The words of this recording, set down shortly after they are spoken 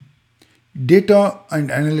Data and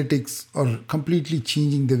analytics are completely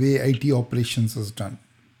changing the way IT operations is done.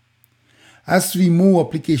 As we move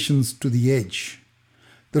applications to the edge,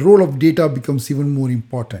 the role of data becomes even more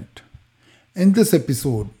important. In this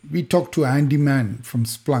episode, we talk to Andy Mann from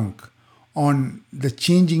Splunk on the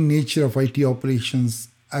changing nature of IT operations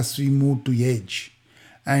as we move to edge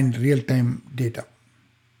and real time data.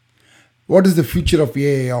 What is the future of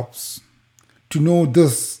AI ops? To know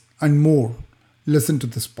this and more, listen to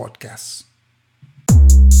this podcast.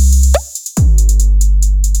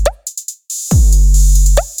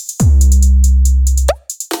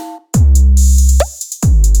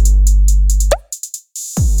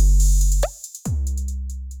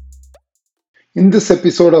 In this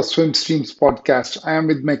episode of Swim Streams podcast, I am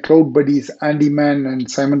with my cloud buddies Andy Mann and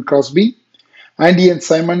Simon Crosby. Andy and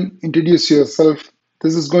Simon, introduce yourself.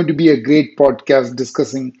 This is going to be a great podcast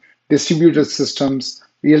discussing distributed systems,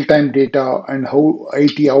 real time data, and how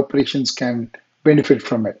IT operations can benefit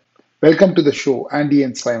from it. Welcome to the show, Andy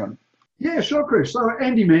and Simon. Yeah, sure, Chris. So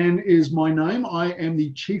Andy Mann is my name. I am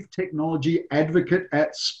the Chief Technology Advocate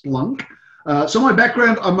at Splunk. So my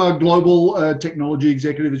background, I'm a global technology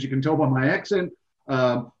executive, as you can tell by my accent.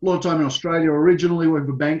 A lot of time in Australia originally, working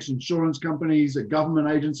for banks, insurance companies, government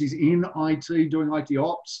agencies in IT, doing IT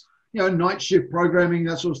ops, night shift programming,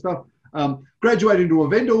 that sort of stuff. Graduated into a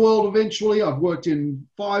vendor world eventually. I've worked in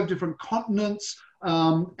 5 different continents.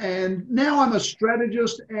 And now I'm a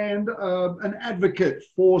strategist and an advocate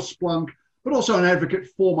for Splunk, but also an advocate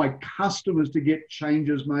for my customers to get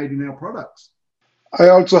changes made in our products. I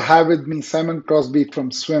also have with me Simon Crosby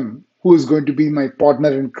from Swim, who is going to be my partner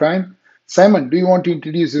in crime. Simon, do you want to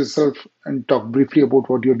introduce yourself and talk briefly about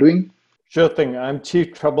what you're doing? Sure thing. I'm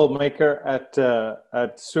Chief Troublemaker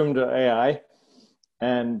at Swim.ai,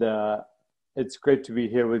 and it's great to be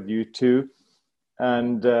here with you too.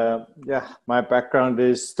 And my background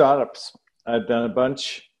is startups. I've done a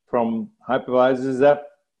bunch from Hypervisors app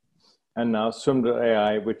and now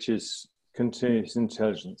Swim.ai, which is continuous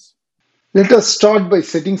intelligence. Let us start by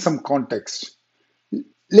setting some context.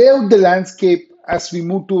 Lay out the landscape as we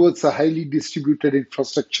move towards a highly distributed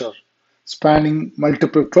infrastructure spanning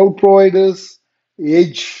multiple cloud providers,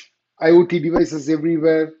 edge, IoT devices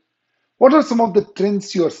everywhere. What are some of the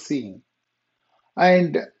trends you're seeing?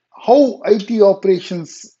 And how IT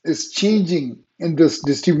operations is changing in this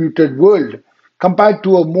distributed world compared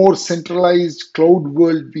to a more centralized cloud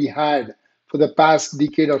world we had for the past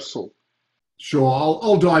decade or so? Sure,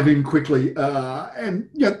 I'll dive in quickly. Some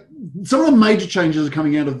of the major changes are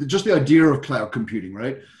coming out of just the idea of cloud computing,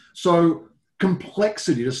 right? So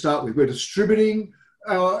complexity to start with. We're distributing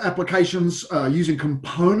our applications using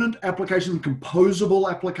component applications,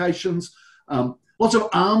 composable applications, lots of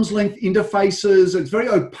arm's length interfaces. It's very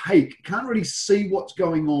opaque. You can't really see what's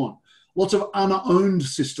going on. Lots of unowned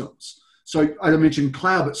systems. So as I mentioned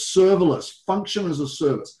cloud, but serverless, function as a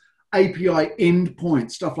service, API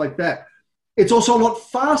endpoint, stuff like that. It's also a lot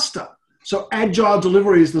faster. So agile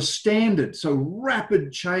delivery is the standard. So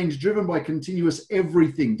rapid change driven by continuous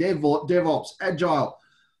everything, DevOps, agile.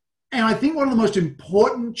 And I think one of the most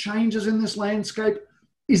important changes in this landscape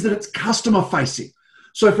is that it's customer facing.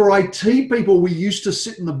 So for IT people, we used to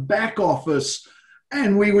sit in the back office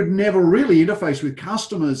and we would never really interface with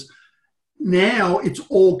customers. Now it's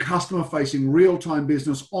all customer facing, real-time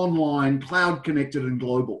business, online, cloud connected and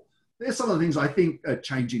global. There's some of the things I think are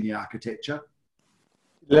changing the architecture.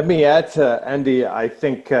 Let me add, Andy, I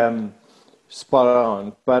think spot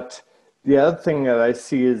on. But the other thing that I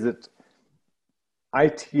see is that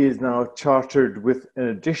IT is now chartered with an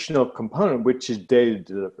additional component, which is data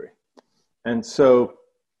delivery. And so,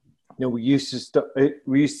 we used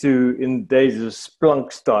to in the days of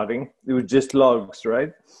Splunk starting, it was just logs,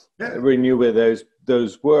 right? Yeah. Everybody knew where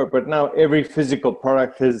those were. But now every physical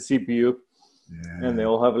product has a CPU, and they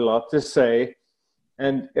all have a lot to say.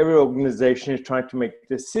 And every organization is trying to make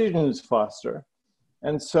decisions faster.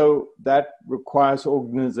 And so that requires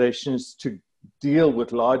organizations to deal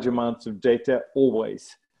with large amounts of data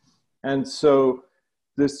always. And so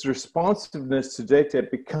this responsiveness to data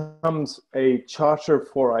becomes a charter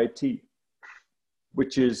for IT,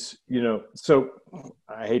 which is, so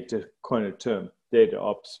I hate to coin a term, data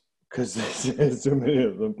ops, because there's so many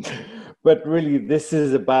of them. But really, this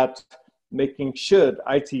is about making sure that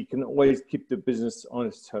IT can always keep the business on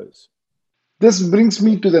its toes. This brings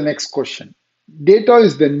me to the next question. Data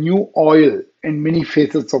is the new oil in many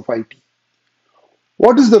facets of IT.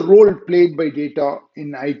 What is the role played by data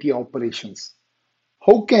in IT operations?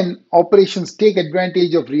 How can operations take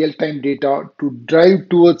advantage of real-time data to drive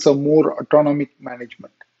towards a more autonomic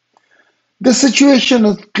management? The situation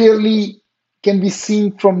is clearly can be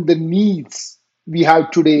seen from the needs we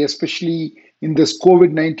have today, especially in this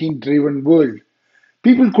COVID-19 driven world.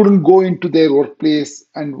 People couldn't go into their workplace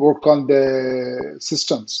and work on the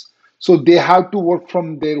systems. So they have to work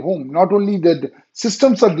from their home. Not only that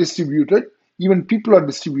systems are distributed, even people are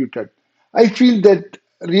distributed. I feel that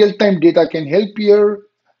real-time data can help here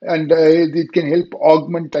and it can help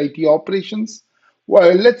augment IT operations.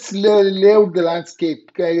 Well, let's lay out the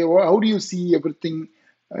landscape. Okay, how do you see everything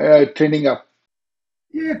trending up?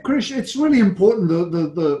 Yeah, Krish, it's really important.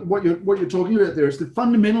 The what you're talking about there is the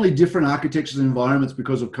fundamentally different architectures and environments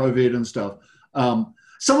because of COVID and stuff.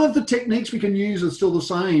 Some of the techniques we can use are still the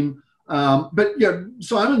same, but yeah,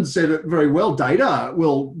 Simon said it very well. Data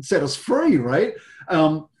will set us free, right?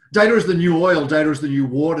 Data is the new oil. Data is the new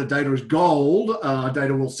water. Data is gold.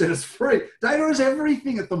 Data will set us free. Data is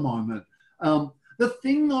everything at the moment. The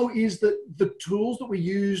thing, though, is that the tools that we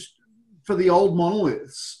use for the old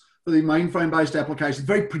monoliths, for the mainframe-based applications,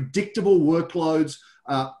 very predictable workloads,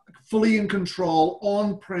 fully in control,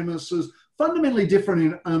 on premises, fundamentally different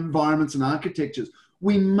in environments and architectures.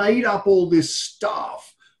 We made up all this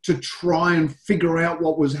stuff to try and figure out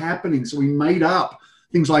what was happening. So we made up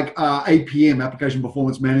things like APM, application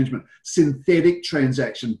performance management, synthetic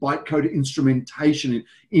transaction, bytecode instrumentation,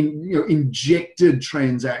 injected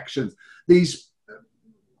transactions. These,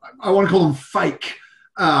 I want to call them fake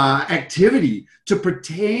activity to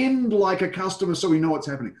pretend like a customer so we know what's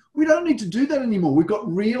happening. We don't need to do that anymore. We've got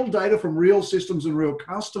real data from real systems and real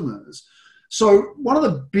customers. So one of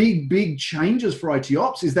the big changes for IT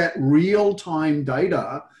ops is that real-time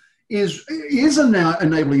data is now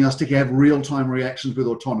enabling us to have real-time reactions with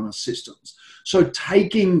autonomous systems. So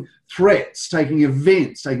taking threats, taking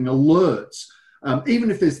events, taking alerts,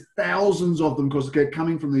 even if there's thousands of them because they're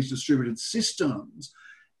coming from these distributed systems,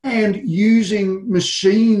 and using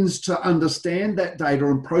machines to understand that data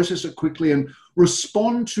and process it quickly and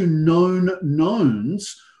respond to known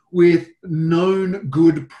knowns with known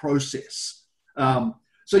good process.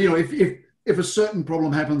 So, if a certain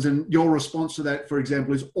problem happens and your response to that, for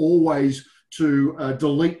example, is always to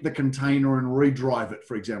delete the container and redrive it,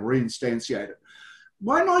 for example, reinstantiate it,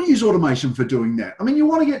 why not use automation for doing that? I mean, you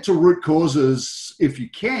want to get to root causes if you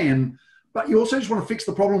can, but you also just want to fix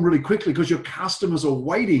the problem really quickly because your customers are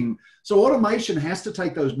waiting. So automation has to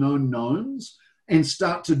take those known knowns and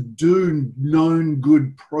start to do known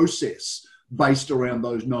good process based around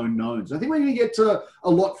those known knowns. I think we're going to get to a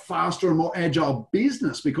lot faster and more agile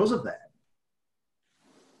business because of that.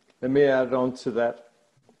 Let me add on to that.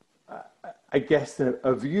 I guess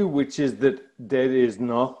a view which is that data is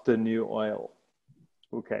not the new oil.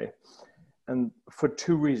 Okay. And for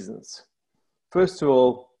two reasons. First of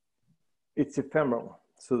all, it's ephemeral.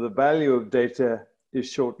 So the value of data is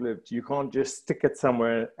short-lived. You can't just stick it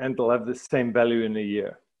somewhere and it'll have the same value in a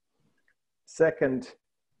year. Second,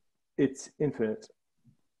 it's infinite.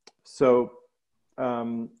 So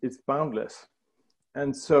it's boundless.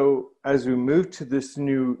 And so as we move to this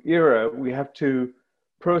new era, we have to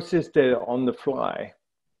process data on the fly.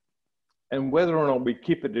 And whether or not we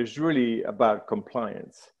keep it is really about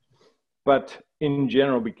compliance. But in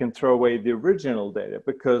general, we can throw away the original data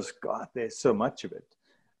because, God, there's so much of it.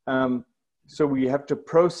 So we have to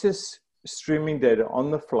process streaming data on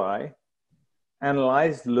the fly,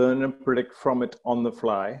 analyze, learn, and predict from it on the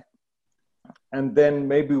fly. And then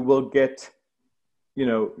maybe we'll get,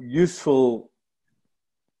 useful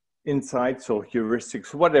insights or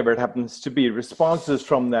heuristics, whatever it happens to be, responses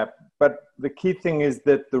from that. But the key thing is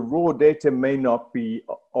that the raw data may not be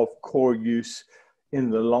of core use in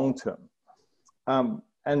the long term.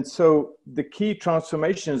 And so the key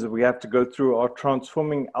transformations that we have to go through are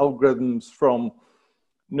transforming algorithms from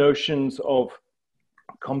notions of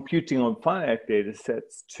computing on finite data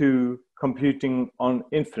sets to computing on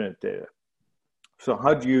infinite data. So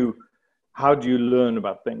how do you learn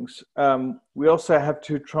about things? We also have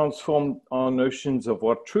to transform our notions of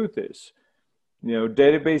what truth is.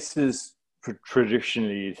 Databases,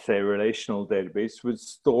 traditionally, say relational database, would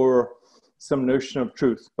store some notion of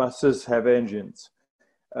truth. Buses have engines.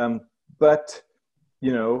 But,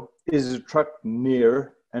 is a truck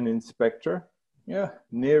near an inspector? Yeah,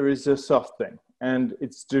 near is a soft thing. And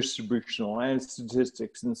it's distributional and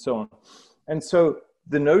statistics and so on. And so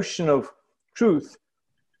the notion of truth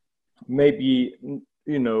may be,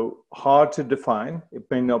 hard to define. It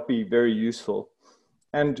may not be very useful.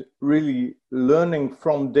 And really learning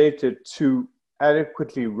from data to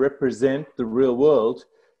adequately represent the real world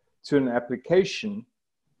to an application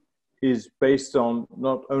is based on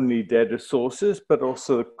not only data sources, but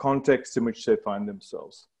also the context in which they find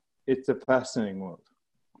themselves. It's a fascinating world.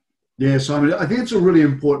 Yeah, Simon, I think it's a really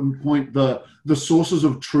important point, the sources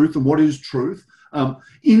of truth and what is truth.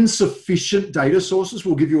 Insufficient data sources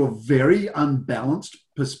will give you a very unbalanced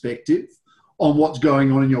perspective on what's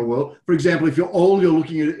going on in your world. For example, if all you're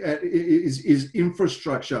looking at is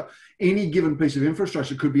infrastructure, any given piece of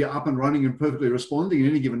infrastructure could be up and running and perfectly responding at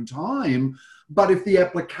any given time. But if the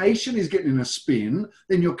application is getting in a spin,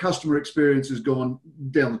 then your customer experience has gone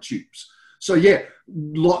down the tubes. So yeah,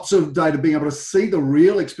 lots of data, being able to see the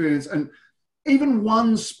real experience. And even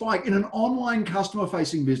one spike in an online customer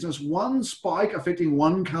facing business, one spike affecting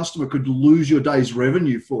one customer could lose your day's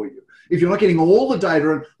revenue for you. If you're not getting all the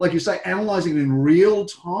data and, like you say, analyzing it in real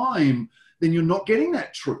time, then you're not getting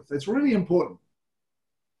that truth. It's really important.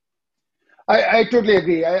 I totally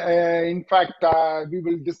agree. In fact, we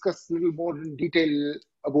will discuss a little more in detail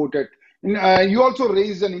about it. And, you also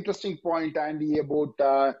raised an interesting point, Andy, about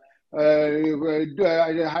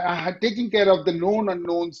taking care of the known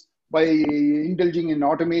unknowns by indulging in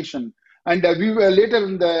automation. And we will, later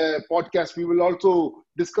in the podcast, we will also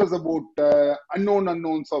discuss about unknown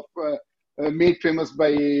unknowns of made famous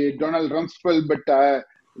by Donald Rumsfeld, but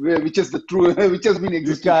which is the true, which has been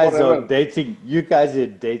existing forever. You guys are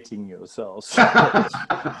dating yourselves.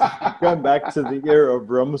 Going back to the era of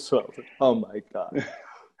Rumsfeld. Oh my God.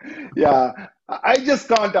 Yeah, I just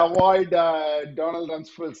can't avoid Donald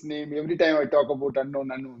Rumsfeld's name every time I talk about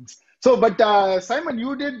unknown unknowns. So, but Simon,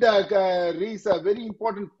 you did raise a very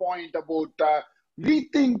important point about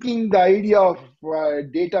rethinking the idea of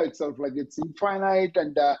data itself, like it's infinite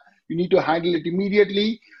and you need to handle it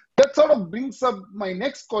immediately. That sort of brings up my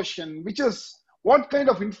next question, which is what kind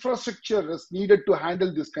of infrastructure is needed to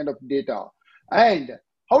handle this kind of data? And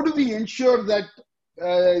how do we ensure that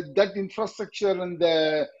that infrastructure and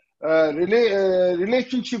the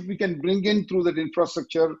relationship we can bring in through that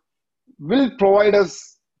infrastructure will provide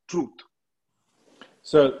us truth?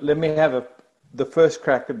 So let me have the first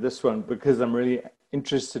crack at this one, because I'm really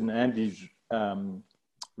interested in Andy's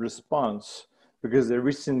response, because they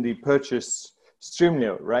recently purchased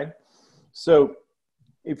Streamlio, right? So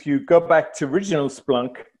if you go back to original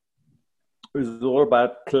Splunk, it was all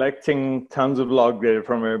about collecting tons of log data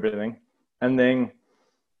from everything and then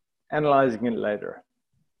analyzing it later,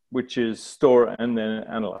 which is store and then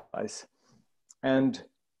analyze. And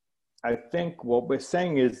I think what we're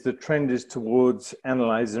saying is the trend is towards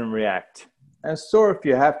analyze and react. And store if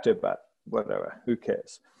you have to, but whatever, who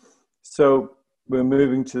cares? So we're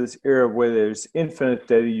moving to this era where there's infinite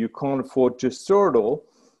data, you can't afford to store it all,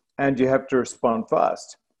 and you have to respond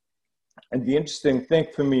fast. And the interesting thing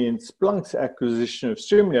for me in Splunk's acquisition of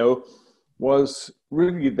Streamlio was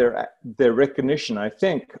really their recognition, I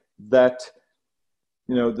think, that,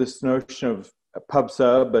 you know, this notion of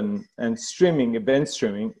PubSub and streaming, event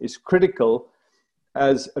streaming, is critical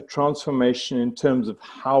as a transformation in terms of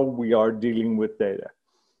how we are dealing with data.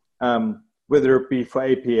 Whether it be for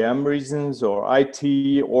APM reasons or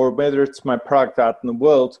IT, or whether it's my product out in the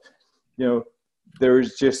world, you know, there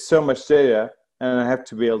is just so much data and I have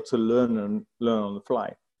to be able to learn on the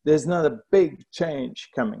fly. There's another big change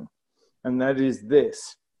coming, and that is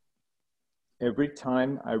this. Every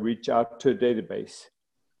time I reach out to a database,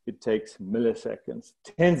 it takes milliseconds,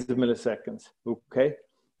 tens of milliseconds, okay?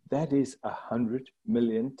 That is 100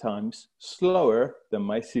 million times slower than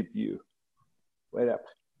my CPU. Wait up.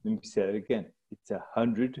 Let me say it again. It's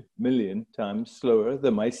 100 million times slower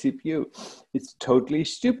than my CPU. It's totally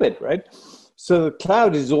stupid, right? So the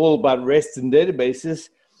cloud is all about REST and databases,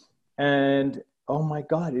 and oh my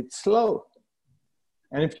God, it's slow.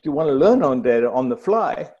 And if you want to learn on data on the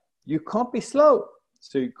fly, you can't be slow,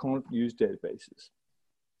 so you can't use databases.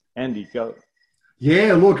 Andy, go.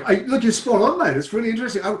 Yeah, look, you're spot on, mate. It's really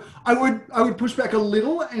interesting. I would push back a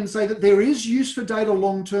little and say that there is use for data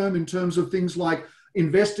long term in terms of things like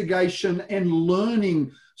investigation and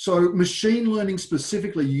learning. So machine learning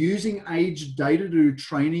specifically, using aged data to do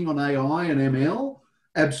training on AI and ML,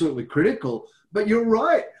 absolutely critical. But you're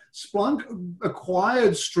right. Splunk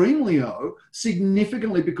acquired Streamlio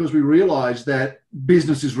significantly because we realized that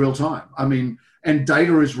business is real time. I mean, and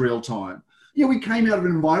data is real time. Yeah, we came out of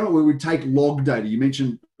an environment where we'd take log data. You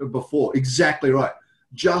mentioned before, exactly right.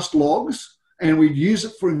 Just logs, and we'd use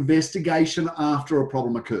it for investigation after a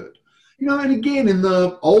problem occurred. You know, and again, in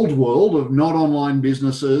the old world of not online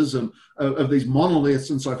businesses and of these monoliths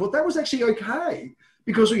and so forth, that was actually okay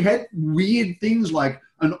because we had weird things like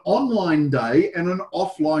an online day and an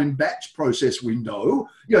offline batch process window.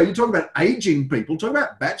 You know, you talk about aging people, talk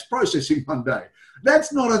about batch processing one day.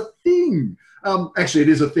 That's not a thing. Actually, it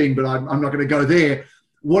is a thing, but I'm not going to go there.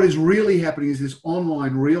 What is really happening is this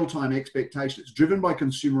online real-time expectation. It's driven by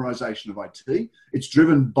consumerization of IT. It's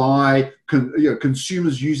driven by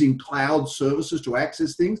consumers using cloud services to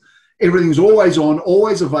access things. Everything's always on,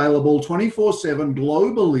 always available, 24/7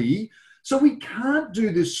 globally. So we can't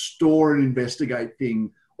do this store and investigate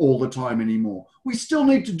thing all the time anymore. We still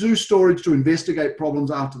need to do storage to investigate problems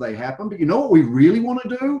after they happen. But you know what we really want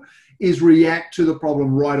to do is react to the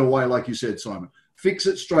problem right away, like you said, Simon. Fix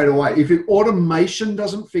it straight away. If automation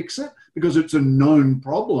doesn't fix it because it's a known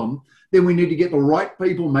problem, then we need to get the right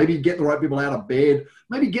people, maybe get the right people out of bed,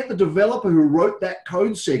 maybe get the developer who wrote that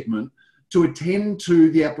code segment to attend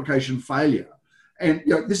to the application failure. And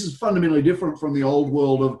this is fundamentally different from the old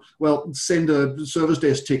world of, well, send a service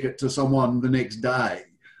desk ticket to someone the next day,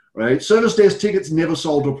 right? Service desk tickets never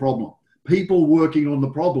solved a problem. People working on the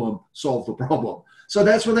problem solve the problem. So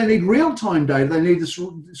that's where they need real-time data. They need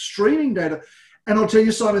the streaming data. And I'll tell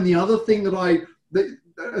you, Simon, the other thing this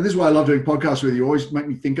is why I love doing podcasts with you. You always make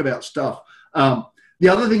me think about stuff. The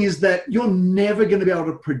other thing is that you're never going to be able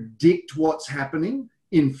to predict what's happening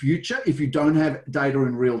in future if you don't have data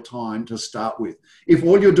in real time to start with. If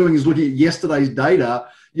all you're doing is looking at yesterday's data,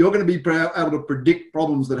 you're going to be able to predict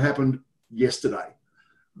problems that happened yesterday.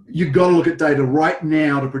 You've got to look at data right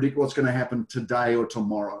now to predict what's going to happen today or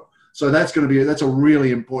tomorrow. So that's a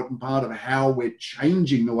really important part of how we're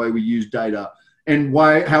changing the way we use data and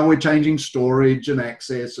how we're changing storage and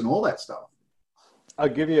access and all that stuff. I'll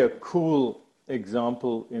give you a cool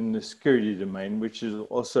example in the security domain, which is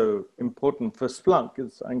also important for Splunk.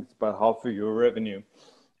 I think it's about half of your revenue.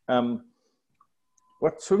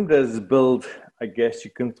 What Swim does is build, I guess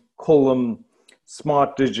you can call them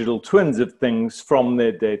smart digital twins of things from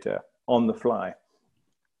their data on the fly.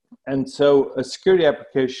 And so a security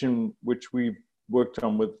application, which we worked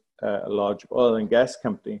on with a large oil and gas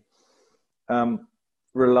company,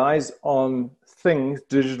 relies on things,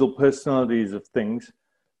 digital personalities of things,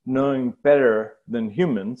 knowing better than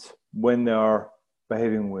humans when they are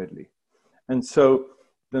behaving weirdly. And so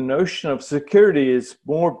the notion of security is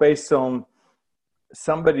more based on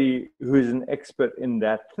somebody who is an expert in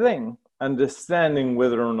that thing, understanding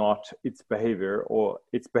whether or not its behavior or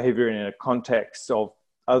its behavior in a context of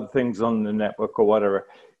other things on the network or whatever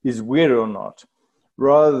is weird or not,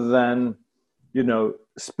 rather than,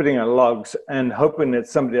 spitting out logs and hoping that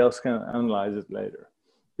somebody else can analyze it later.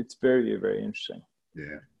 It's very, very interesting.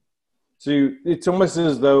 Yeah. So it's almost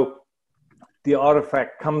as though the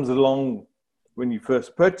artifact comes along when you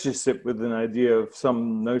first purchase it with an idea of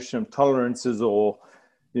some notion of tolerances or,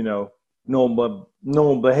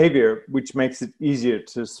 normal behavior, which makes it easier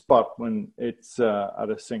to spot when it's out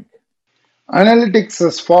of sync. Analytics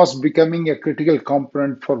is fast becoming a critical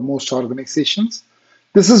component for most organizations.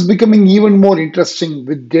 This is becoming even more interesting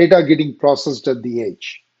with data getting processed at the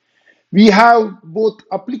edge. We have both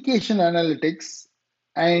application analytics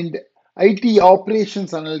and IT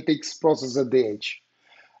operations analytics processed at the edge.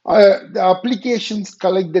 The applications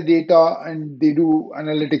collect the data and they do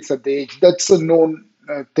analytics at the edge. That's a known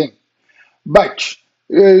thing. But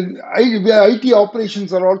IT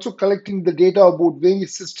operations are also collecting the data about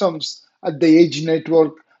various systems at the edge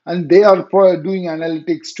network, and they are doing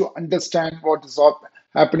analytics to understand what is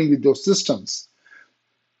happening with those systems.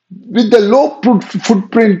 With the low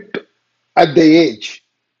footprint at the edge,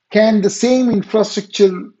 can the same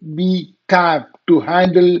infrastructure be tapped to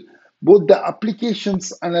handle both the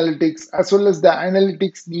applications analytics as well as the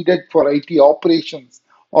analytics needed for IT operations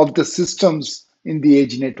of the systems in the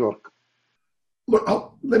edge network?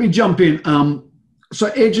 Look, let me jump in. So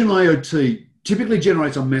Edge and IoT typically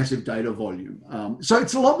generates a massive data volume. So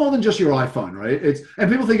it's a lot more than just your iPhone, right?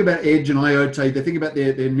 And people think about Edge and IoT, they think about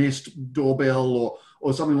their Nest doorbell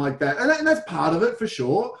or something like that. And that's part of it for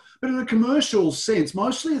sure. But in a commercial sense,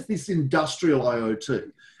 mostly it's this industrial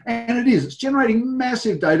IoT. And it's generating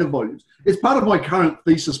massive data volumes. It's part of my current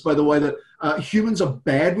thesis, by the way, that humans are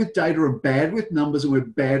bad with data, are bad with numbers, and we're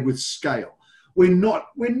bad with scale. We're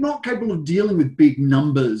not capable of dealing with big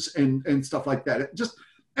numbers and stuff like that. Just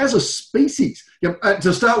as a species,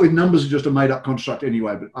 to start with, numbers are just a made-up construct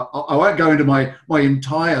anyway, but I won't go into my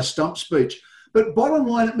entire stump speech. But bottom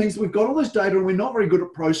line, it means we've got all this data and we're not very good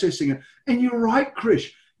at processing it. And you're right,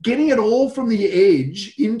 Krish, getting it all from the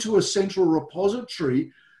edge into a central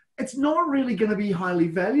repository, it's not really going to be highly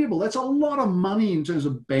valuable. That's a lot of money in terms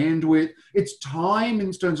of bandwidth. It's time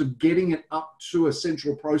in terms of getting it up to a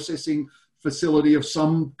central processing facility of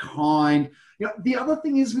some kind. The other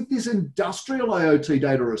thing is with this industrial IoT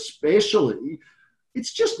data especially,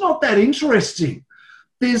 it's just not that interesting.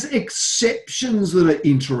 There's exceptions that are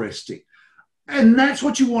interesting. And that's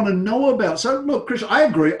what you want to know about. So look, Krish, I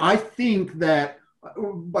agree. I think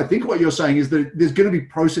what you're saying is that there's going to be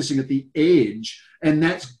processing at the edge, and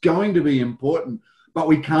that's going to be important, but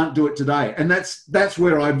we can't do it today. And that's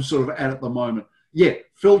where I'm sort of at the moment. Yeah,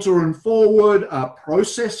 filter and forward,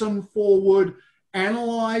 process and forward,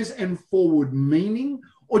 analyze and forward meaning,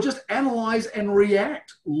 or just analyze and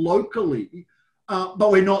react locally.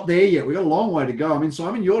 But we're not there yet. We've got a long way to go. I mean,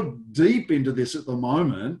 Simon, you're deep into this at the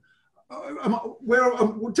moment. Tell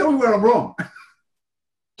me where I'm wrong.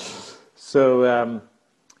 So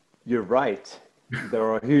you're right. There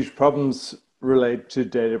are huge problems related to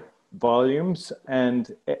data volumes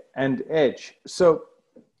and edge. So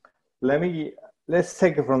let's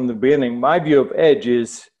take it from the beginning. My view of edge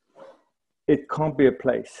is it can't be a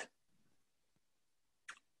place.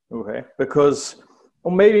 Okay, because,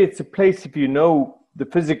 or maybe it's a place if you know the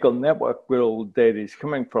physical network where all the data is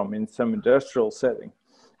coming from in some industrial setting.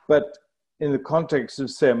 But in the context of,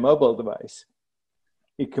 say, a mobile device,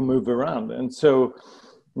 it can move around. And so,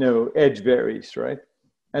 edge varies, right?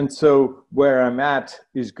 And so where I'm at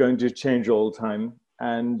is going to change all the time.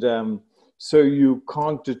 And so you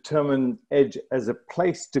can't determine edge as a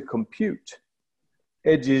place to compute.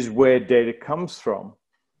 Edge is where data comes from.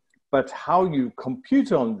 But how you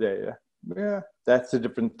compute on data, yeah, that's a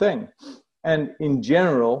different thing. And in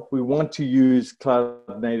general, we want to use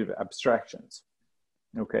cloud-native abstractions,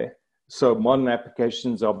 okay? So modern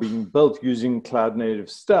applications are being built using cloud-native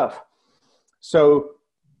stuff. So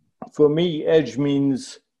for me, edge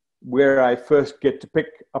means where I first get to pick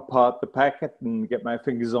apart the packet and get my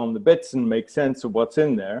fingers on the bits and make sense of what's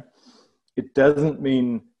in there. It doesn't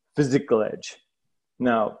mean physical edge.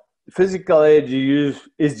 Now, physical edge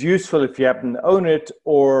is useful if you happen to own it,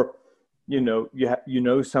 or you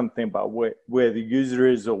know something about where the user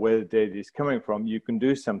is or where the data is coming from. You can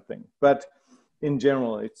do something, but in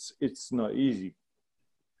general, it's not easy.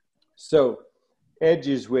 So, edge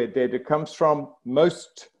is where data comes from.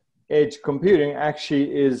 Most edge computing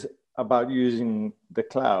actually is about using the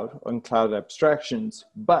cloud and cloud abstractions,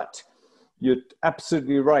 but you're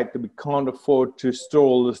absolutely right that we can't afford to store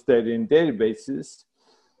all this data in databases.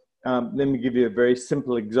 Let me give you a very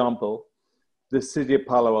simple example. The city of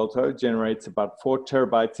Palo Alto generates about 4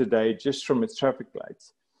 terabytes a day just from its traffic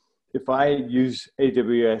lights. If I use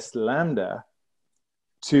AWS Lambda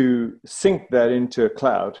to sync that into a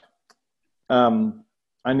cloud,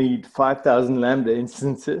 I need 5,000 Lambda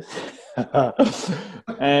instances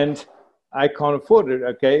and I can't afford it,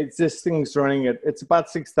 okay? This thing's running it's about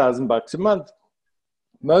 $6,000 a month,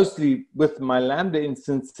 mostly with my Lambda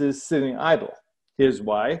instances sitting idle. Here's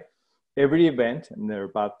why. Every event, and there are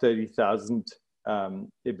about 30,000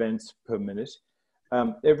 events per minute,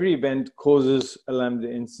 every event causes a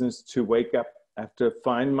Lambda instance to wake up. I have to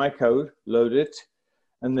find my code, load it,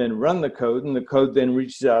 and then run the code, and the code then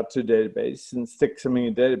reaches out to a database and sticks something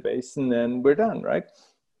in a database, and then we're done, right?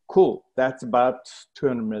 Cool, that's about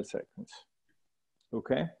 200 milliseconds,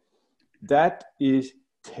 okay? That is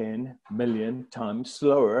 10 million times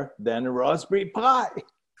slower than a Raspberry Pi.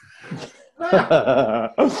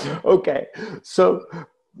 Okay, so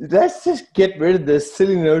let's just get rid of this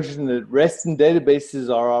silly notion that REST and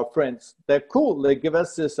databases are our friends. They're cool, they give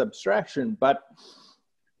us this abstraction, but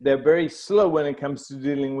they're very slow when it comes to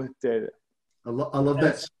dealing with data. I love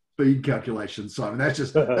that speed calculation, Simon.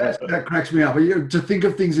 That cracks me up. To think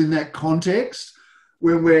of things in that context,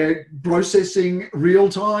 when we're processing real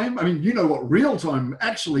time. I mean, you know what real time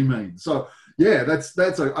actually means. So yeah,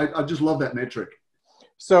 I just love that metric.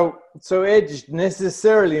 So edge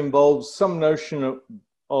necessarily involves some notion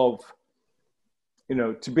of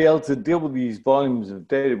to be able to deal with these volumes of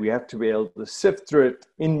data, we have to be able to sift through it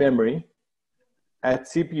in memory at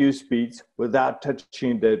CPU speeds without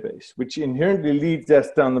touching a database, which inherently leads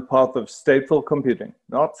us down the path of stateful computing,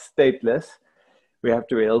 not stateless. We have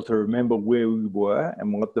to be able to remember where we were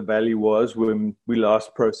and what the value was when we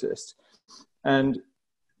last processed. And,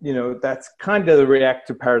 that's kind of the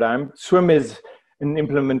reactive paradigm. SWIM is an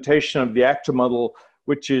implementation of the actor model,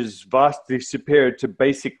 which is vastly superior to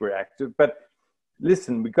basic reactive. But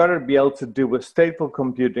listen, we got to be able to deal with stateful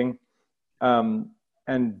computing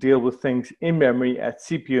and deal with things in memory at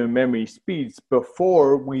CPU and memory speeds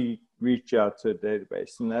before we reach out to a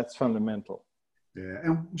database. And that's fundamental. Yeah,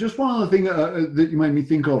 and just one other thing that you made me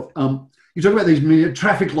think of. You talk about these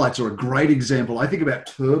traffic lights are a great example. I think about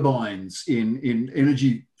turbines in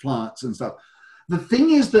energy plants and stuff. The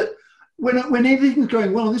thing is that when everything's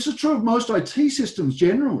going well, and this is true of most IT systems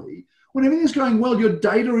generally, when everything's going well, your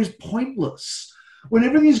data is pointless. When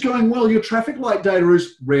everything's going well, your traffic light data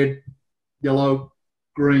is red, yellow,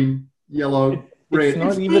 green, yellow, red. It's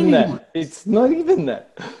not even that. It's not even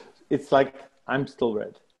that. It's like, I'm still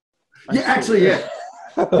red. Yeah.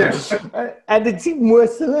 And it's even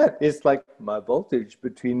worse than that. It's like my voltage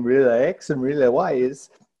between relay X and relay Y is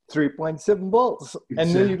 3.7 volts.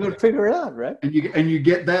 And then you've got to figure it out, right? And you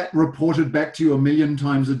get that reported back to you a million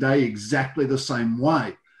times a day exactly the same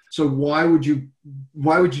way. So why would you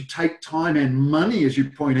take time and money, as you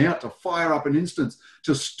point out, to fire up an instance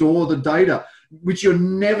to store the data, which you're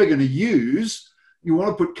never going to use? You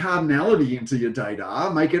want to put cardinality into your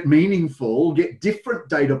data, make it meaningful, get different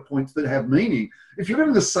data points that have meaning. If you're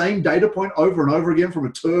getting the same data point over and over again from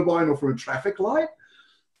a turbine or from a traffic light,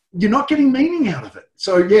 you're not getting meaning out of it.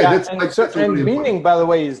 So yeah, that's really meaning, by the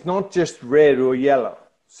way, is not just red or yellow.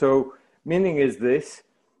 So meaning is this: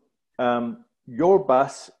 your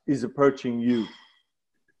bus is approaching you,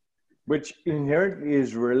 which inherently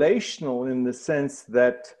is relational in the sense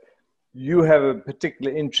that you have a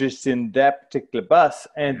particular interest in that particular bus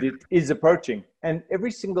and it is approaching. And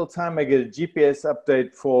every single time I get a GPS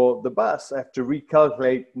update for the bus, I have to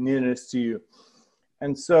recalculate nearness to you.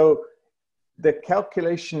 And so the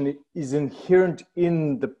calculation is inherent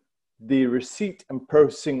in the receipt and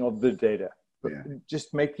processing of the data, but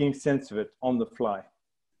just making sense of it on the fly.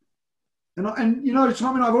 And you know,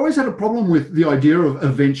 Simon, I've always had a problem with the idea of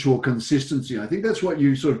eventual consistency. I think that's what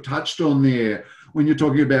you sort of touched on there when you're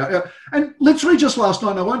talking about, and literally just last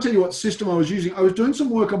night, and I won't tell you what system I was using. I was doing some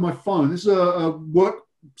work on my phone. This is a work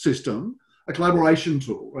system, a collaboration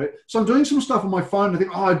tool, right? So I'm doing some stuff on my phone. And I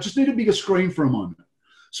think, I just need a bigger screen for a moment.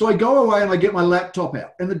 So I go away and I get my laptop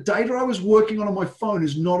out, and the data I was working on my phone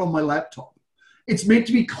is not on my laptop. It's meant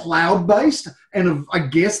to be cloud-based, and I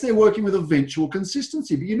guess they're working with eventual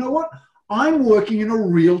consistency. But you know what? I'm working in a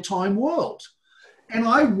real-time world, and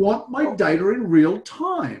I want my data in real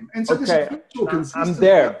time. And so this eventual consistency.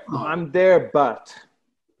 I'm there, but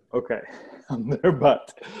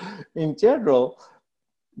in general,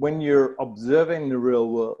 when you're observing the real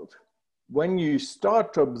world, when you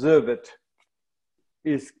start to observe it,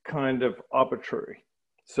 is kind of arbitrary.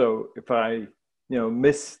 So if I,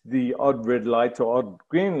 miss the odd red light or odd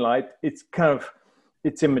green light, it's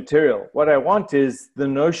immaterial. What I want is the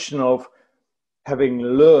notion of having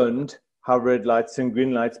learned how red lights and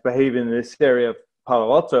green lights behave in this area of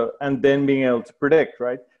Palo Alto, and then being able to predict,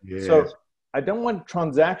 right? Yes. So I don't want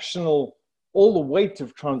all the weight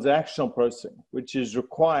of transactional processing, which is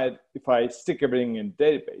required if I stick everything in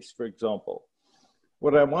database, for example.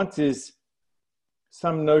 What I want is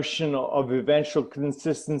some notion of eventual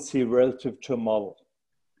consistency relative to a model.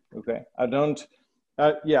 Okay, I don't.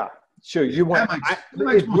 Sure.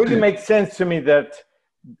 It really makes sense to me that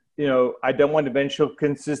I don't want eventual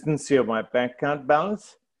consistency of my bank account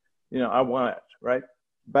balance. I want it, right?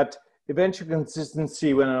 But eventual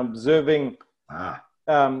consistency when I'm observing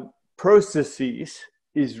processes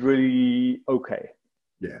is really okay.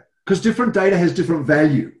 Yeah, because different data has different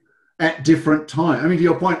value at different times. I mean, to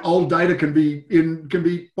your point, old data can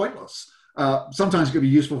be pointless. Sometimes it can be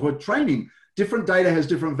useful for training. Different data has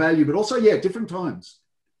different value, but also, different times.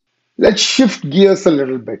 Let's shift gears a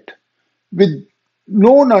little bit. With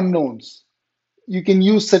known unknowns, you can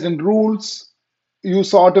use certain rules,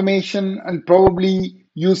 use automation, and probably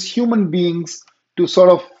use human beings to sort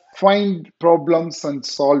of find problems and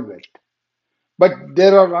solve it. But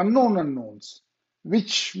there are unknown unknowns,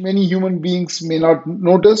 which many human beings may not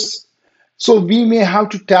notice. So we may have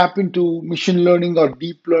to tap into machine learning or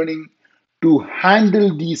deep learning to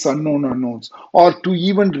handle these unknown unknowns, or to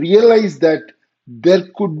even realize that there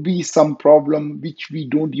could be some problem which we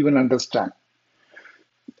don't even understand.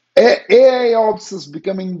 AI ops is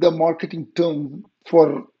becoming the marketing term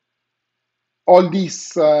for all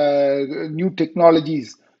these new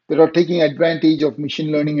technologies that are taking advantage of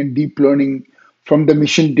machine learning and deep learning from the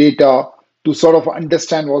mission data to sort of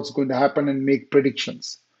understand what's going to happen and make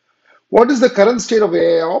predictions. What is the current state of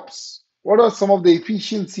AI ops? What are some of the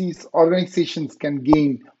efficiencies organizations can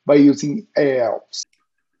gain by using AI ops?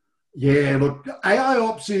 Yeah, look, AI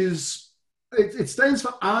ops it stands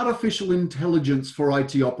for artificial intelligence for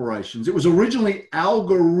IT operations. It was originally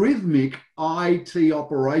algorithmic IT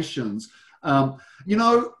operations.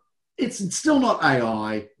 It's still not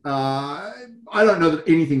AI. I don't know that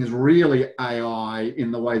anything is really AI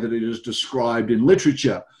in the way that it is described in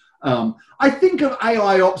literature. I think of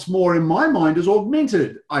AI ops more in my mind as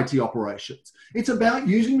augmented IT operations. It's about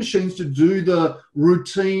using machines to do the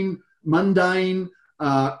routine, mundane,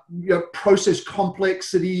 process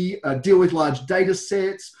complexity, deal with large data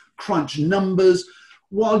sets, crunch numbers,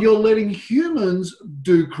 while you're letting humans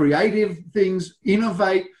do creative things,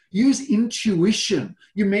 innovate, use intuition.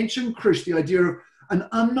 You mentioned, Chris, the idea of an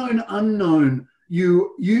unknown.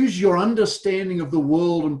 You use your understanding of the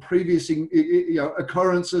world and previous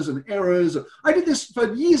occurrences and errors. I did this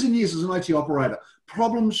for years and years as an IT operator,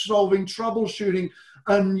 problem solving, troubleshooting,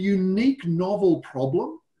 a unique novel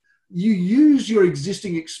problem you use your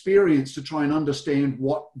existing experience to try and understand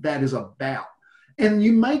what that is about. And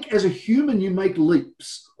you make, as a human, you make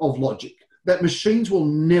leaps of logic that machines will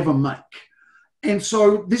never make. And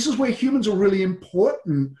so this is where humans are really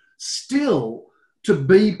important still to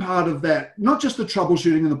be part of that, not just the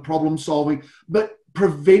troubleshooting and the problem solving, but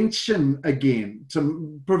prevention again,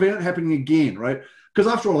 to prevent it happening again, right?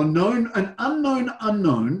 Because after all, an unknown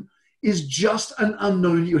unknown is just an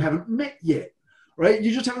unknown you haven't met yet, right?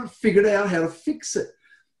 You just haven't figured out how to fix it.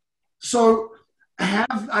 So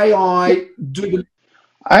have AI do the...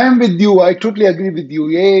 I am with you. I totally agree with you.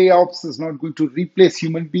 AI ops is not going to replace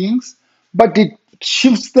human beings, but it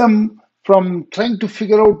shifts them from trying to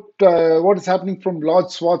figure out what is happening from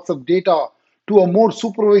large swaths of data to a more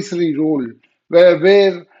supervisory role,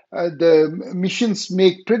 where the machines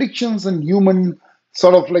make predictions and human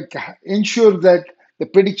sort of like ensure that the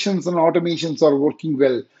predictions and automations are working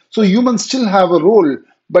well. So humans still have a role,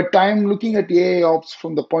 but I'm looking at AI ops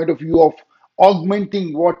from the point of view of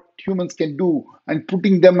augmenting what humans can do and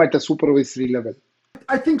putting them at a supervisory level.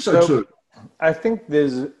 I think so too. I think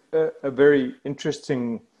there's a very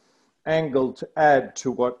interesting angle to add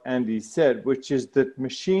to what Andy said, which is that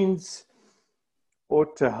machines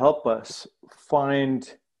ought to help us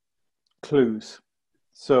find clues.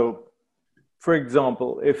 So, for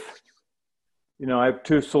example, if I have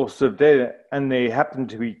two sources of data and they happen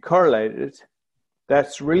to be correlated,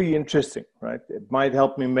 that's really interesting, right? It might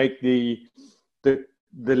help me make the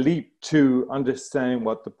leap to understanding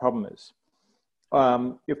what the problem is.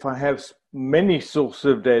 If I have many sources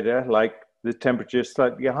of data, like the temperature is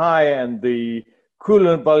slightly high and the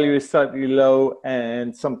coolant value is slightly low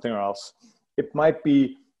and something else, it might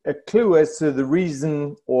be a clue as to the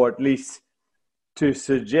reason, or at least to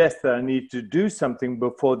suggest that I need to do something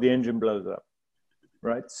before the engine blows up,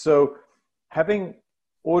 right? So having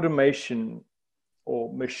automation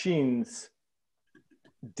or machines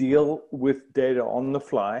deal with data on the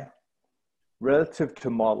fly relative to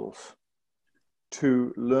models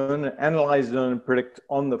to learn, analyze, learn, and predict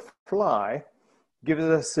on the fly gives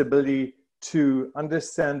us the ability to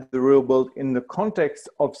understand the real world in the context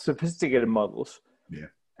of sophisticated models,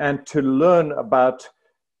 and to learn about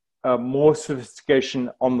more sophistication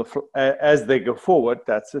on the as they go forward.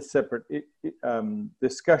 That's a separate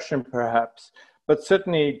discussion, perhaps, but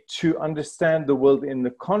certainly to understand the world in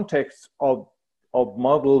the context of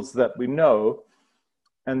models that we know,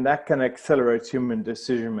 and that can accelerate human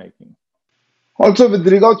decision making. Also, with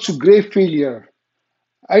regards to grave failure,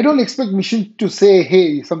 I don't expect machine to say,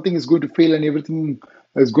 hey, something is going to fail and everything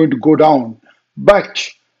is going to go down. But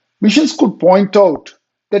machines could point out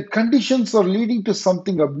that conditions are leading to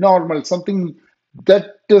something abnormal, something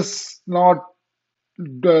that is not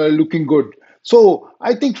looking good. So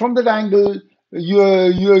I think from that angle,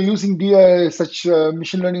 you're using such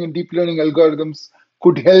machine learning and deep learning algorithms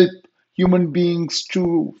could help human beings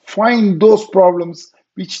to find those problems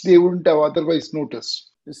which they wouldn't have otherwise noticed.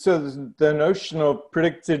 So the notion of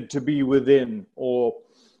predicted to be within, or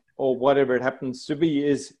whatever it happens to be,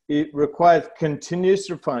 is it requires continuous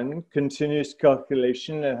refinement, continuous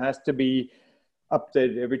calculation. It has to be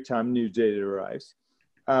updated every time new data arrives,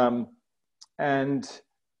 and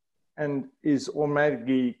is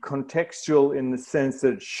automatically contextual in the sense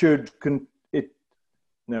that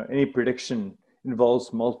any prediction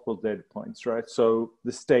involves multiple data points, right? So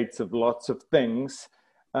the states of lots of things,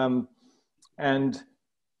 and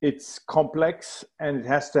it's complex, and it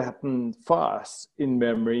has to happen fast in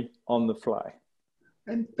memory on the fly.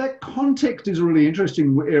 And that context is a really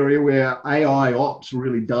interesting area where AI ops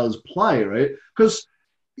really does play, right? Because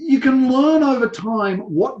you can learn over time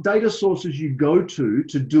what data sources you go to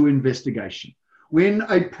do investigation. When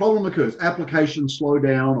a problem occurs, application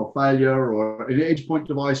slowdown or failure, or an edge point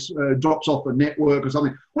device drops off the network or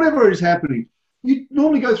something, whatever is happening, you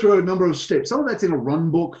normally go through a number of steps. Some of that's in a run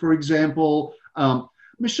book, for example.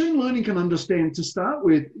 Machine learning can understand, to start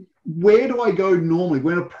with, where do I go normally?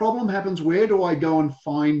 When a problem happens, where do I go and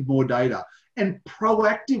find more data? And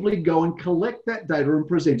proactively go and collect that data and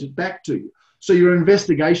present it back to you. So your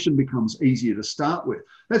investigation becomes easier to start with.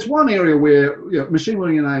 That's one area where machine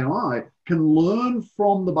learning and AI can learn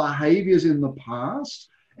from the behaviors in the past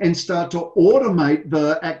and start to automate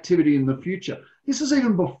the activity in the future. This is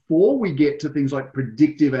even before we get to things like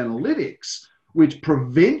predictive analytics, which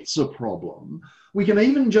prevents a problem. We can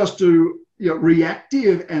even just do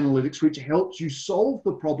reactive analytics, which helps you solve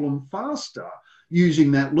the problem faster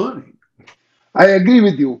using that learning. I agree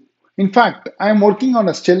with you. In fact, I'm working on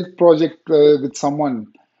a stealth project with someone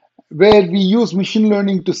where we use machine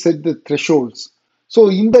learning to set the thresholds. So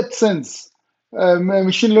in that sense,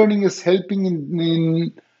 machine learning is helping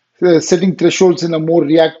in setting thresholds in a more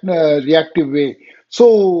reactive way.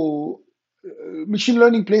 So, machine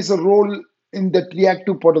learning plays a role in that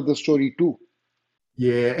reactive part of the story too.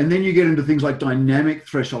 Yeah, and then you get into things like dynamic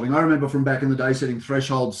thresholding. I remember from back in the day setting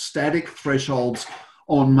thresholds, static thresholds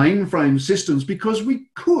on mainframe systems because we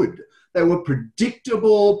could. They were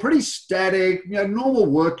predictable, pretty static, normal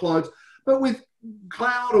workloads. But with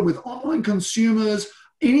cloud or with online consumers,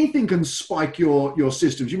 anything can spike your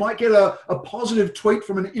systems. You might get a positive tweet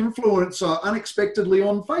from an influencer unexpectedly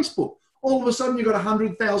on Facebook. All of a sudden, you've got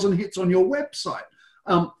 100,000 hits on your website.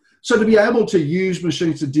 So to be able to use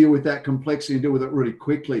machines to deal with that complexity and deal with it really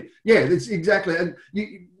quickly, yeah, that's exactly. And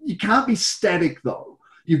you can't be static though.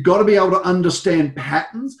 You've got to be able to understand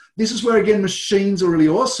patterns. This is where, again, machines are really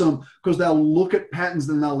awesome because they'll look at patterns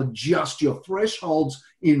and they'll adjust your thresholds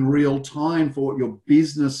in real time for what your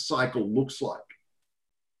business cycle looks like.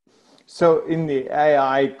 So in the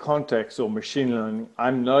AI context or machine learning,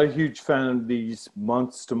 I'm not a huge fan of these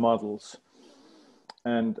monster models.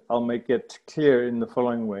 And I'll make it clear in the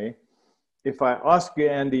following way. If I ask you,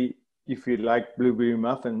 Andy, if you like blueberry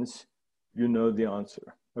muffins, you know the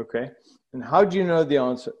answer, okay? And how do you know the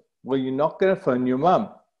answer? Well, you're not going to phone your mom,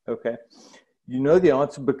 okay? You know the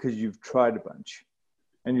answer because you've tried a bunch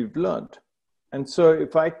and you've learned. And so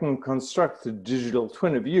if I can construct a digital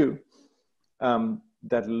twin of you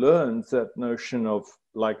that learns that notion of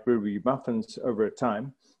like blueberry muffins over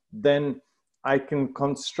time, then I can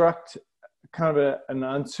construct kind of an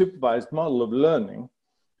unsupervised model of learning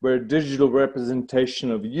where a digital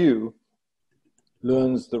representation of you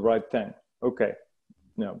learns the right thing. Okay,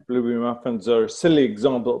 now blueberry muffins are a silly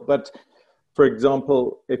example, but for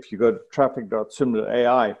example, if you go to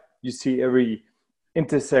traffic.sim.ai, you see every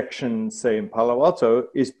intersection, say in Palo Alto,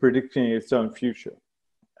 is predicting its own future.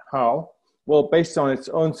 How? Well, based on its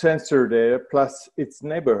own sensor data plus its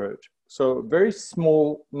neighborhood. So a very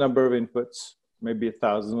small number of inputs, maybe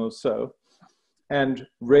 1,000 or so, and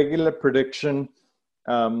regular prediction,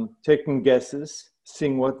 taking guesses,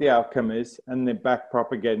 seeing what the outcome is, and then back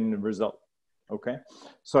propagating the result, okay?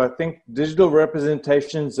 So I think digital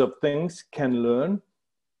representations of things can learn,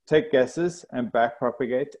 take guesses, and back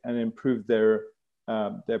propagate and improve their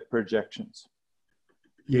projections.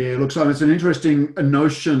 Yeah, look, Simon, it's an interesting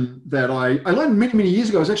notion that I learned many, many years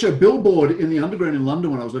ago. It was actually a billboard in the Underground in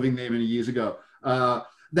London when I was living there many years ago.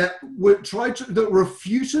 That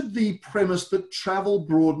refuted the premise that travel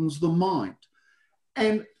broadens the mind.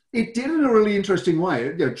 And it did in a really interesting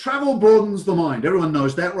way. Travel broadens the mind. Everyone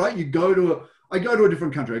knows that, right? I go to a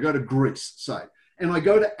different country. I go to Greece, say, and I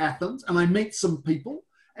go to Athens and I meet some people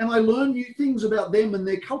and I learn new things about them and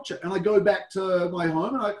their culture. And I go back to my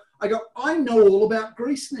home and I go, I know all about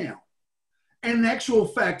Greece now. And in actual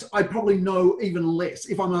fact, I probably know even less.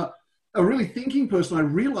 If I'm a really thinking person, I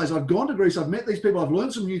realize I've gone to Greece, I've met these people, I've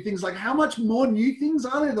learned some new things. Like, how much more new things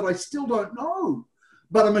are there that I still don't know?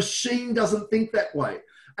 But a machine doesn't think that way.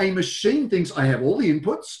 A machine thinks I have all the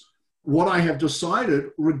inputs, what I have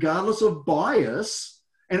decided, regardless of bias.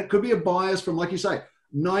 And it could be a bias from, like you say,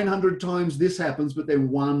 900 times this happens, but then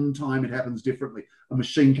one time it happens differently. A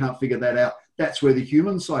machine can't figure that out. That's where the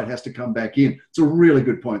human side has to come back in. It's a really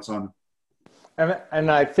good point, Simon.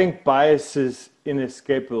 And I think bias is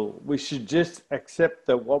inescapable. We should just accept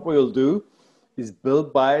that what we'll do is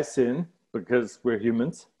build bias in because we're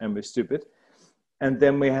humans and we're stupid. And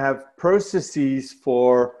then we have processes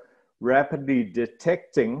for rapidly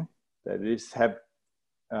detecting, that is, have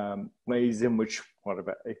ways in which,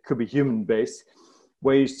 whatever, it could be human-based,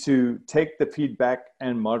 ways to take the feedback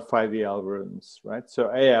and modify the algorithms, right? So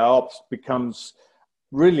AIOps becomes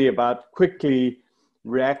really about quickly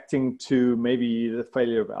reacting to maybe the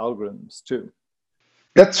failure of algorithms too.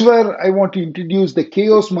 That's where I want to introduce the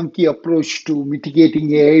chaos monkey approach to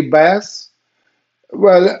mitigating AI bias.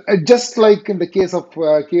 Well, just like in the case of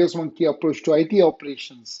chaos monkey approach to IT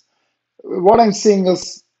operations, what I'm saying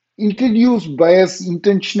is introduce bias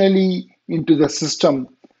intentionally into the system,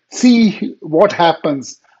 see what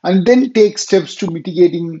happens, and then take steps to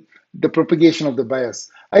mitigating the propagation of the bias.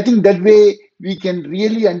 I think that way we can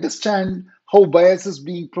really understand how bias is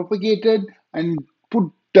being propagated and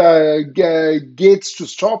put gates to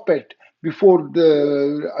stop it before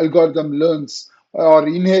the algorithm learns or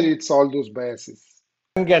inherits all those biases.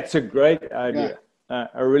 I think that's a great idea. Yeah.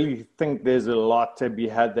 I really think there's a lot to be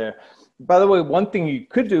had there. By the way, one thing you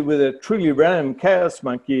could do with a truly random chaos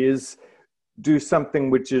monkey is do something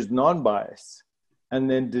which is non-biased and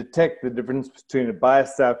then detect the difference between a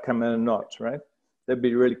biased outcome and a not, right? That'd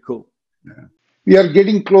be really cool. Yeah. We are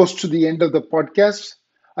getting close to the end of the podcast.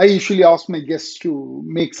 I usually ask my guests to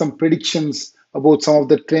make some predictions about some of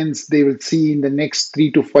the trends they will see in the next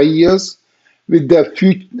 3 to 5 years. with the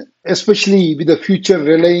future, especially with the future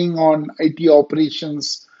relying on IT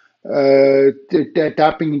operations,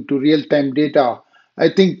 tapping into real-time data, I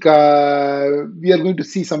think we are going to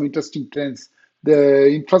see some interesting trends. The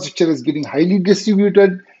infrastructure is getting highly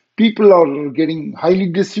distributed. People are getting highly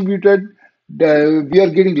distributed. We are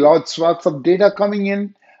getting large swaths of data coming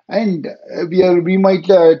in, and we might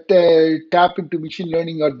tap into machine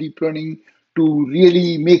learning or deep learning to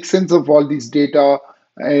really make sense of all these data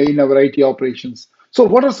in our IT operations. So,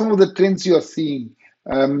 what are some of the trends you are seeing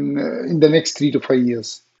in the next 3 to 5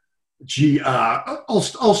 years? Gee, I'll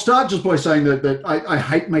start just by saying that I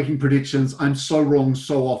hate making predictions. I'm so wrong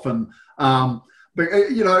so often. But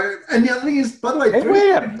and the other thing is, by the way, Hey,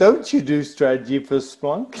 wait up. Don't you do strategy for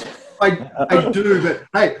Splunk? I do, but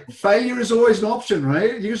hey, failure is always an option,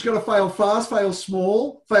 right? You just got to fail fast, fail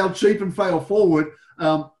small, fail cheap, and fail forward.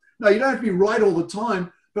 No, you don't have to be right all the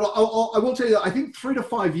time. But I will tell you that I think 3 to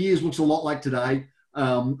 5 years looks a lot like today.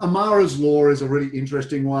 Amara's law is a really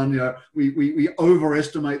interesting one. We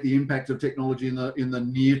overestimate the impact of technology in the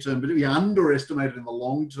near term, but we underestimate it in the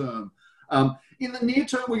long term. In the near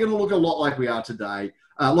term, we're going to look a lot like we are today.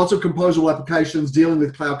 Lots of composable applications, dealing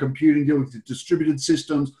with cloud computing, dealing with distributed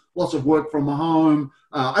systems, lots of work from home.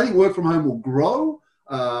 I think work from home will grow.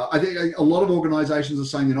 I think a lot of organizations are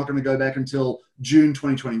saying they're not going to go back until June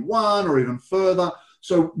 2021 or even further.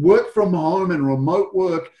 So work from home and remote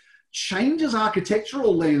work changes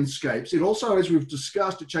architectural landscapes. It also, as we've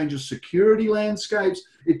discussed, it changes security landscapes.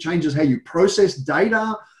 It changes how you process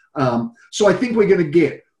data. So I think we're going to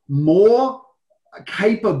get more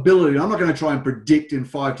capability. I'm not going to try and predict in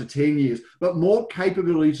 5 to 10 years, but more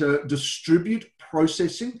capability to distribute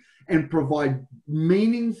processing and provide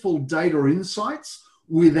meaningful data insights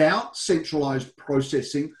without centralized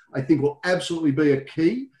processing, I think will absolutely be a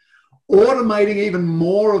key. Automating even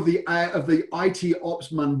more of the IT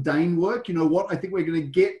ops mundane work. You know what? I think we're going to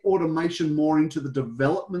get automation more into the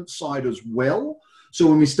development side as well. So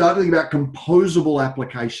when we start to think about composable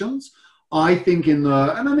applications, I think and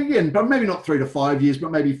then again, but maybe not 3 to 5 years,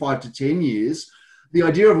 but maybe 5 to 10 years, the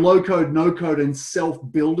idea of low code, no code, and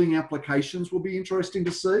self-building applications will be interesting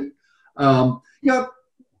to see. I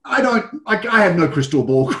have no crystal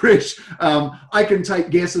ball, Chris. I can take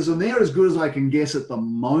guesses, and they're as good as I can guess at the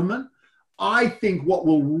moment. I think what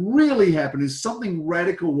will really happen is something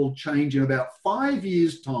radical will change in about 5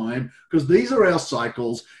 years' time, because these are our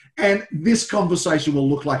cycles, and this conversation will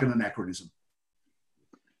look like an anachronism.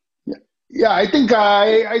 Yeah, I think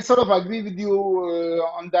I sort of agree with you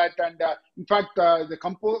on that. And in fact, the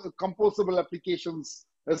composable applications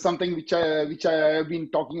is something which I have been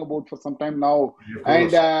talking about for some time now.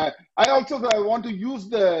 And I also want to use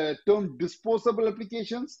the term disposable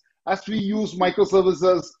applications as we use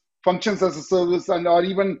microservices, functions as a service, and or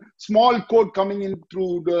even small code coming in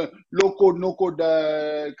through the low code, no code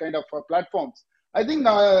kind of platforms. I think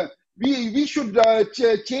we should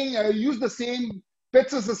use the same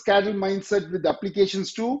pets as a cattle mindset with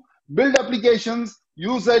applications too. Build applications,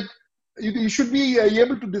 use it. You should be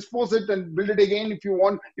able to dispose it and build it again if you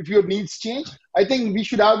want, if your needs change. I think we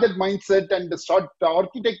should have that mindset and start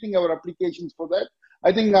architecting our applications for that.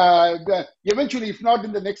 I think eventually, if not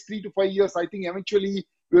in the next 3 to 5 years, I think eventually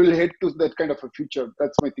we will head to that kind of a future.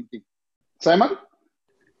 That's my thinking. Simon?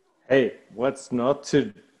 Hey, what's not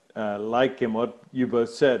to like in what you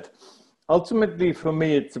both said? Ultimately, for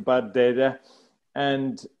me, it's about data.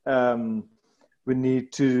 And we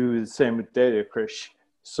need to do the same with data, Krish.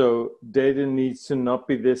 So data needs to not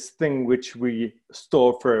be this thing which we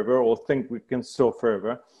store forever or think we can store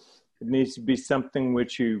forever. It needs to be something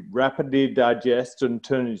which you rapidly digest and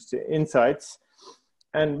turn into insights.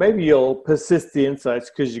 And maybe you'll persist the insights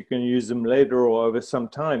because you can use them later or over some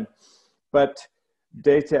time. But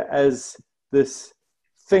data as this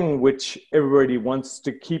thing which everybody wants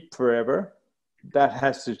to keep forever, that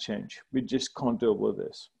has to change. We just can't deal with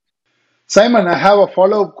this. Simon, I have a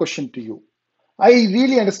follow-up question to you. I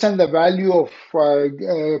really understand the value of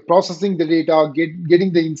processing the data,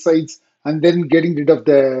 getting the insights, and then getting rid of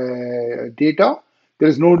the data. There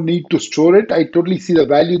is no need to store it. I totally see the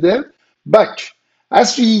value there. But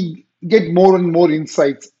as we get more and more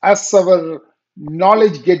insights, as our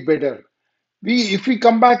knowledge get better, if we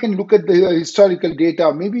come back and look at the historical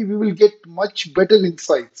data, maybe we will get much better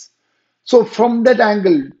insights. So from that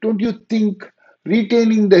angle, don't you think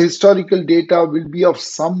retaining the historical data will be of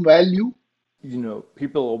some value? You know,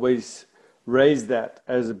 people always raise that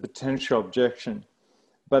as a potential objection.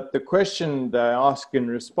 But the question that I ask in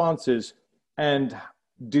response is, and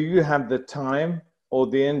do you have the time or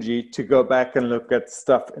the energy to go back and look at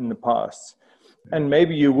stuff in the past? And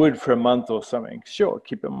maybe you would for a month or something. Sure,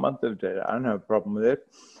 keep a month of data. I don't have a problem with it.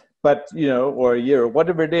 but or a year or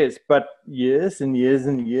whatever it is, but years and years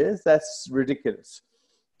and years, that's ridiculous.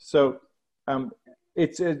 So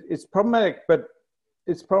it's problematic, but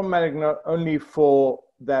it's problematic not only for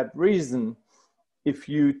that reason. If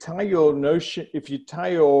you tie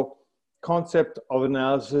your concept of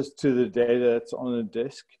analysis to the data that's on a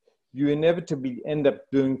disk, you inevitably end up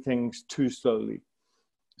doing things too slowly.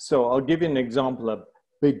 So I'll give you an example of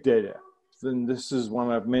big data. And this is one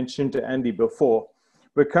I've mentioned to Andy before.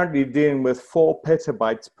 We're currently dealing with 4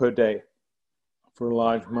 petabytes per day for a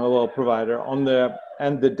large mobile provider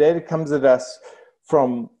and the data comes at us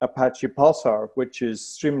from Apache Pulsar, which is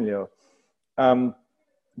Streamlio.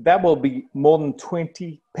 That will be more than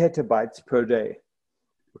 20 petabytes per day,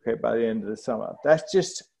 okay, by the end of the summer. That's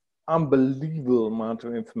just unbelievable amount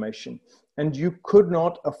of information. And you could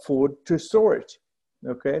not afford to store it,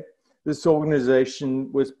 okay? This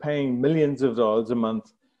organization was paying millions of dollars a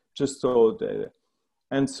month to store data.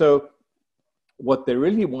 And so what they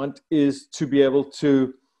really want is to be able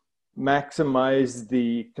to maximize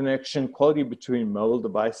the connection quality between mobile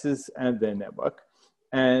devices and their network.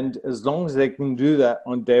 And as long as they can do that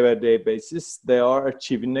on a day-by-day basis, they are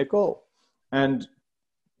achieving their goal. And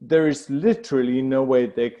there is literally no way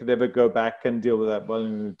they could ever go back and deal with that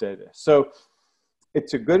volume of data. So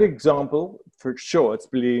it's a good example, for sure, it's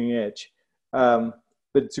bleeding edge.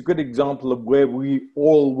 But it's a good example of where we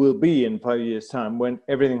all will be in 5 years' time when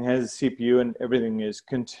everything has a CPU and everything is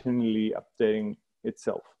continually updating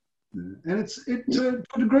itself. And to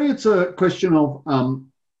a degree, it's a question of,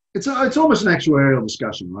 it's almost an actuarial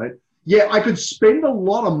discussion, right? Yeah, I could spend a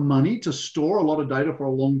lot of money to store a lot of data for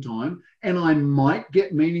a long time, and I might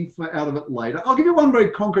get meaningful out of it later. I'll give you one very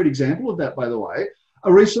concrete example of that, by the way.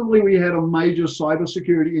 Recently, we had a major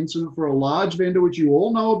cybersecurity incident for a large vendor, which you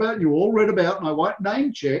all know about, you all read about, and I won't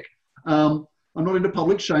name check. I'm not into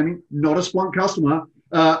public shaming, not a Splunk customer,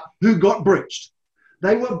 who got breached.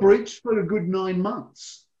 They were breached for a good 9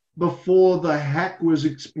 months before the hack was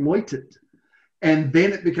exploited. And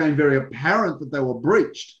then it became very apparent that they were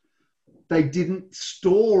breached. They didn't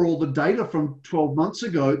store all the data from 12 months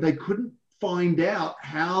ago. They couldn't find out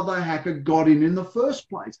how the hacker got in the first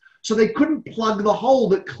place. So they couldn't plug the hole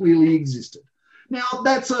that clearly existed. Now,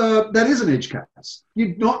 that is an edge case.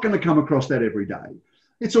 You're not going to come across that every day.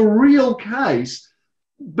 It's a real case,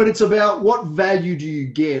 but it's about what value do you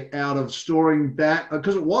get out of storing that,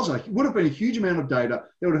 because it would have been a huge amount of data.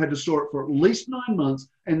 They would have had to store it for at least 9 months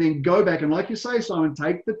and then go back and, like you say, Simon,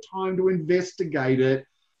 take the time to investigate it.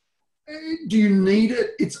 Do you need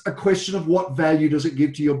it? It's a question of what value does it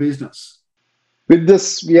give to your business? With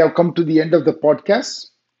this, we have come to the end of the podcast.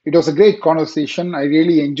 It was a great conversation. I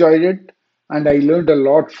really enjoyed it, and I learned a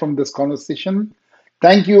lot from this conversation.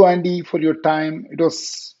 Thank you, Andy, for your time. It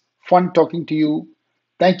was fun talking to you.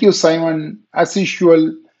 Thank you, Simon. As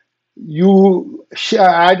usual, you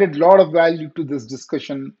added a lot of value to this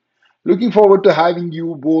discussion. Looking forward to having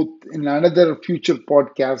you both in another future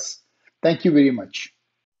podcast. Thank you very much.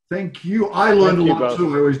 Thank you. I learned a lot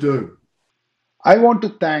too. I always do. I want to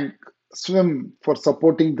thank Swim for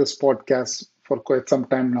supporting this podcast for quite some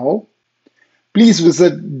time now. Please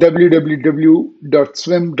visit www.swim.ai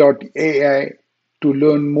to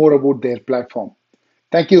learn more about their platform.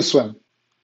 Thank you, Swim.